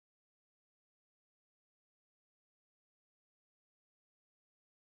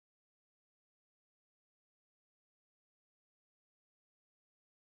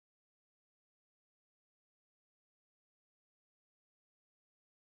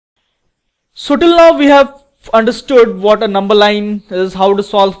So till now we have understood what a number line is, how to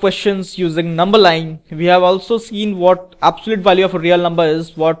solve questions using number line. We have also seen what absolute value of a real number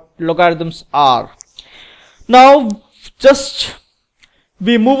is, what logarithms are. Now just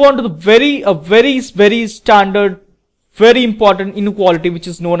we move on to the very standard, very important inequality, which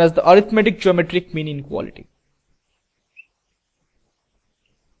is known as the arithmetic geometric mean inequality.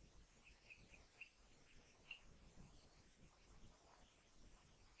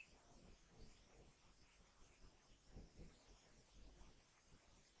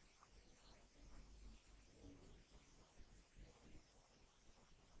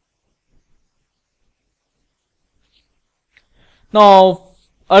 Now,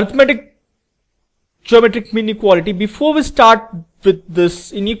 arithmetic geometric mean inequality, before we start with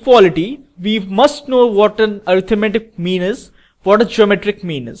this inequality, we must know what an arithmetic mean is, what a geometric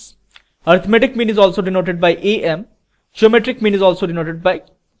mean is. Arithmetic mean is also denoted by AM, geometric mean is also denoted by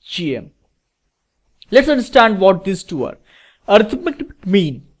GM. Let's understand what these two are. Arithmetic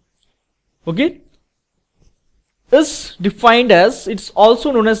mean, okay, is defined as, it's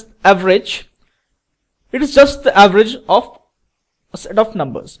also known as average. It is just the average of a set of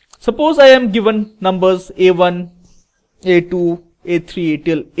numbers. Suppose I am given numbers A1, A2, A3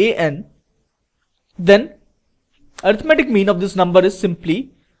 till AN, then arithmetic mean of this number is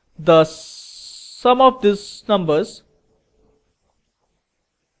simply the sum of these numbers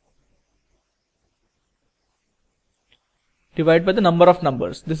divided by the number of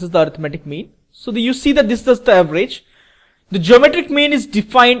numbers. This is the arithmetic mean. So you see that this is the average. The geometric mean is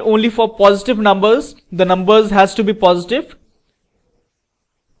defined only for positive numbers. The numbers has to be positive.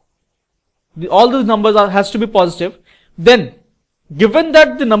 All those numbers has to be positive. Then, given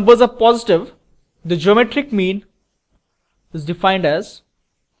that the numbers are positive, the geometric mean is defined as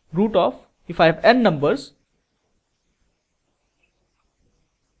root of, if I have n numbers,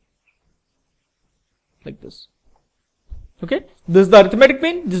 like this. Okay, this is the arithmetic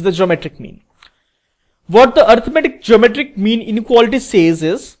mean, this is the geometric mean. What the arithmetic geometric mean inequality says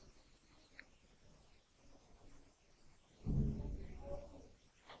is,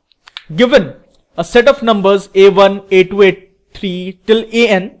 given a set of numbers A1, A2, A3 till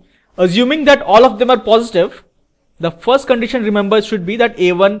AN, assuming that all of them are positive, the first condition, remember, should be that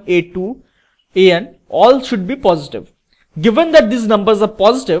A1, A2, AN all should be positive. Given that these numbers are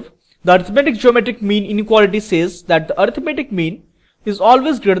positive, the arithmetic geometric mean inequality says that the arithmetic mean is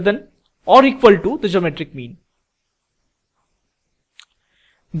always greater than or equal to the geometric mean.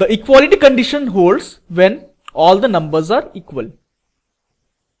 The equality condition holds when all the numbers are equal.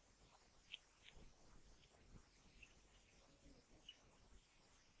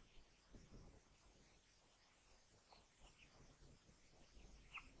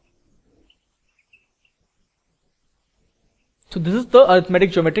 So this is the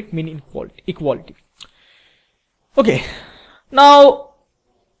arithmetic geometric mean equality. Okay, now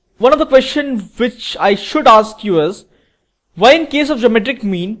one of the questions which I should ask you is, why in case of geometric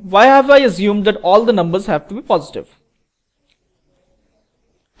mean, why have I assumed that all the numbers have to be positive?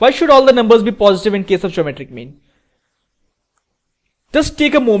 Why should all the numbers be positive in case of geometric mean? Just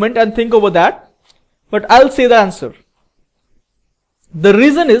take a moment and think over that, but I'll say the answer. The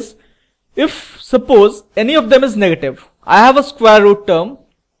reason is, if suppose any of them is negative, I have a square root term.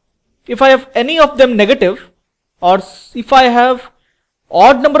 If I have any of them negative, or if I have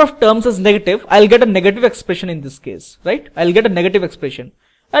odd number of terms as negative, I'll get a negative expression in this case, right? I'll get a negative expression.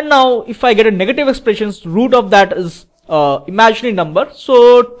 And now if I get a negative expression, root of that is imaginary number.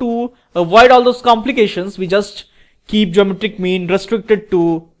 So to avoid all those complications, we just keep geometric mean restricted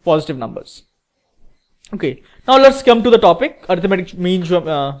to positive numbers. Okay, now let's come to the topic, arithmetic mean,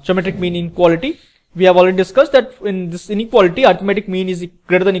 geometric mean inequality. We have already discussed that in this inequality, arithmetic mean is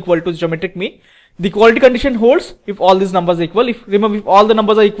greater than or equal to geometric mean. The equality condition holds if all these numbers are equal. Remember, if all the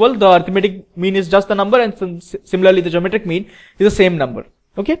numbers are equal, the arithmetic mean is just the number, and similarly the geometric mean is the same number.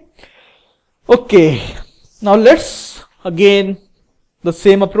 Okay. Okay. Now let's again the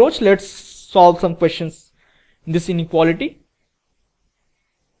same approach. Let's solve some questions in this inequality.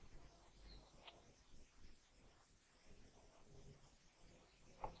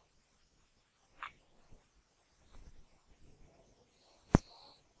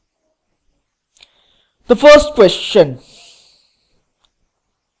 The first question.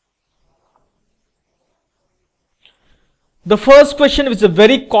 The first question, which is a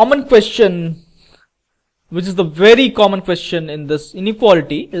very common question, which is the very common question in this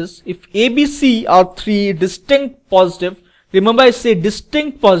inequality, is if ABC are three distinct positive, remember I say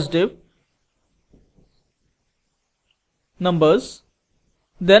distinct positive numbers,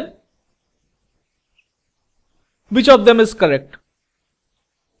 then which of them is correct?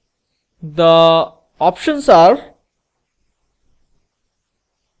 The options are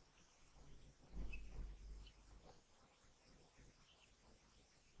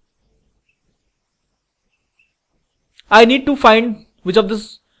I need to find which of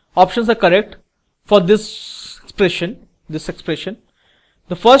these options are correct for this expression.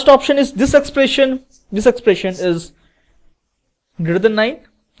 The first option is this expression. This expression is greater than 9.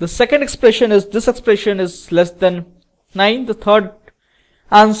 The second expression is this expression is less than 9. The third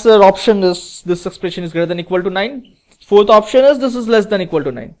answer option is this expression is greater than or equal to 9. Fourth option is this is less than or equal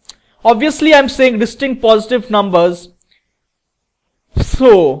to 9. Obviously, I am saying distinct positive numbers.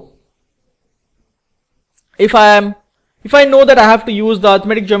 So, if I know that I have to use the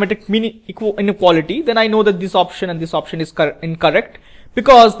arithmetic geometric mean inequality, then I know that this option and this option is incorrect,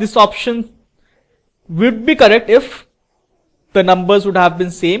 because this option would be correct if the numbers would have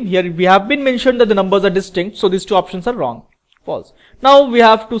been same. Here we have been mentioned that the numbers are distinct, so these two options are wrong, false. Now we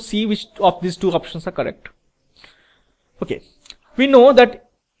have to see which of these two options are correct. Okay, we know that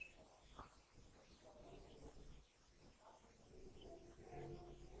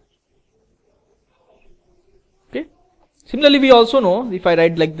similarly, we also know, if I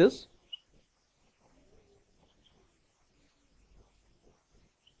write like this,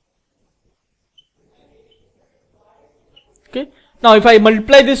 okay. Now, if I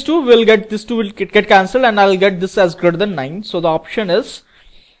multiply these two, we'll get this two will get cancelled, and I'll get this as greater than 9. So the option is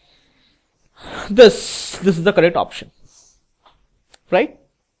this. This is the correct option, right?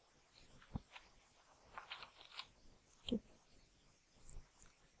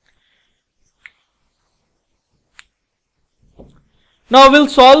 Now we'll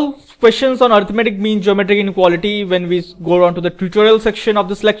solve questions on arithmetic mean geometric inequality when we go on to the tutorial section of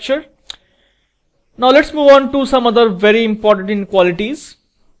this lecture. Now let's move on to some other very important inequalities.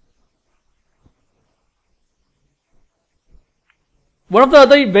 One of the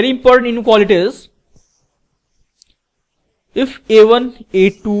other very important inequalities is if a1,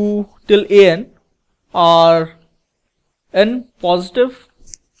 a2 till an are n positive,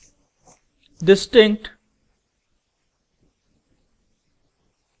 distinct,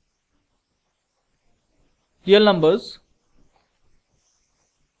 real numbers,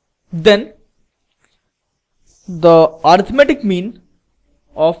 then the arithmetic mean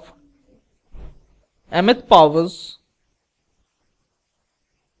of mth powers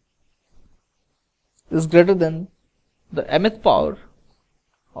is greater than the mth power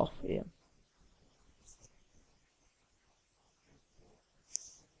of am.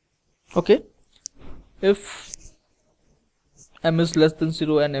 Okay, if m is less than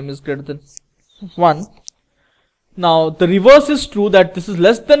 0 and m is greater than 1. Now the reverse is true, that this is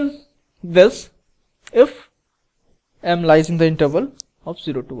less than this if m lies in the interval of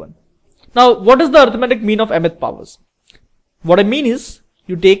 0 to 1. Now what is the arithmetic mean of mth powers? What I mean is,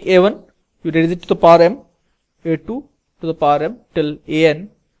 you take a1, you raise it to the power m, a2 to the power m till an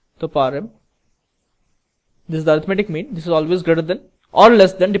to the power m. This is the arithmetic mean. This is always greater than or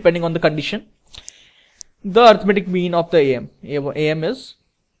less than, depending on the condition, the arithmetic mean of the am. Am is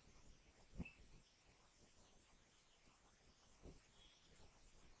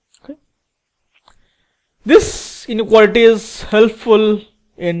okay. This inequality is helpful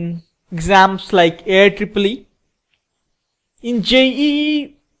in exams like IIT. In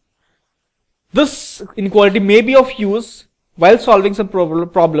JEE, this inequality may be of use while solving some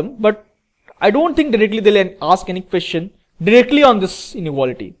problem, but I don't think directly they'll ask any question directly on this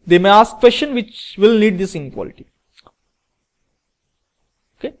inequality. They may ask question which will need this inequality.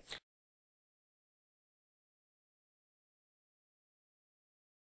 Okay.